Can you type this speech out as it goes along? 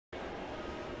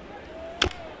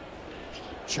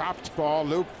chopped ball.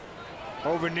 Loup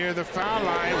over near the foul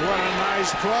line. What a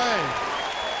nice play.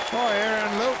 Boy,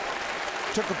 Aaron Loup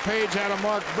took a page out of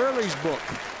Mark Burley's book.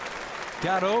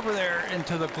 Got over there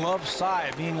into the glove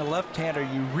side. Being a left-hander,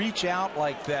 you reach out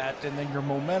like that, and then your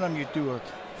momentum, you do a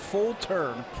full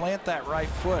turn, plant that right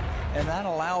foot, and that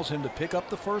allows him to pick up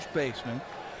the first baseman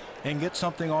and get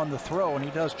something on the throw, and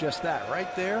he does just that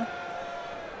right there.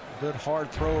 Good hard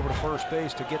throw over to first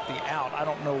base to get the out. I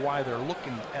don't know why they're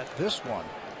looking at this one.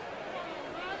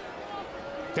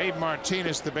 Dave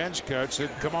Martinez, the bench coach, said,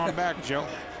 "Come on back, Joe.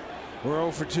 We're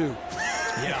 0 for 2.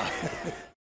 Yeah.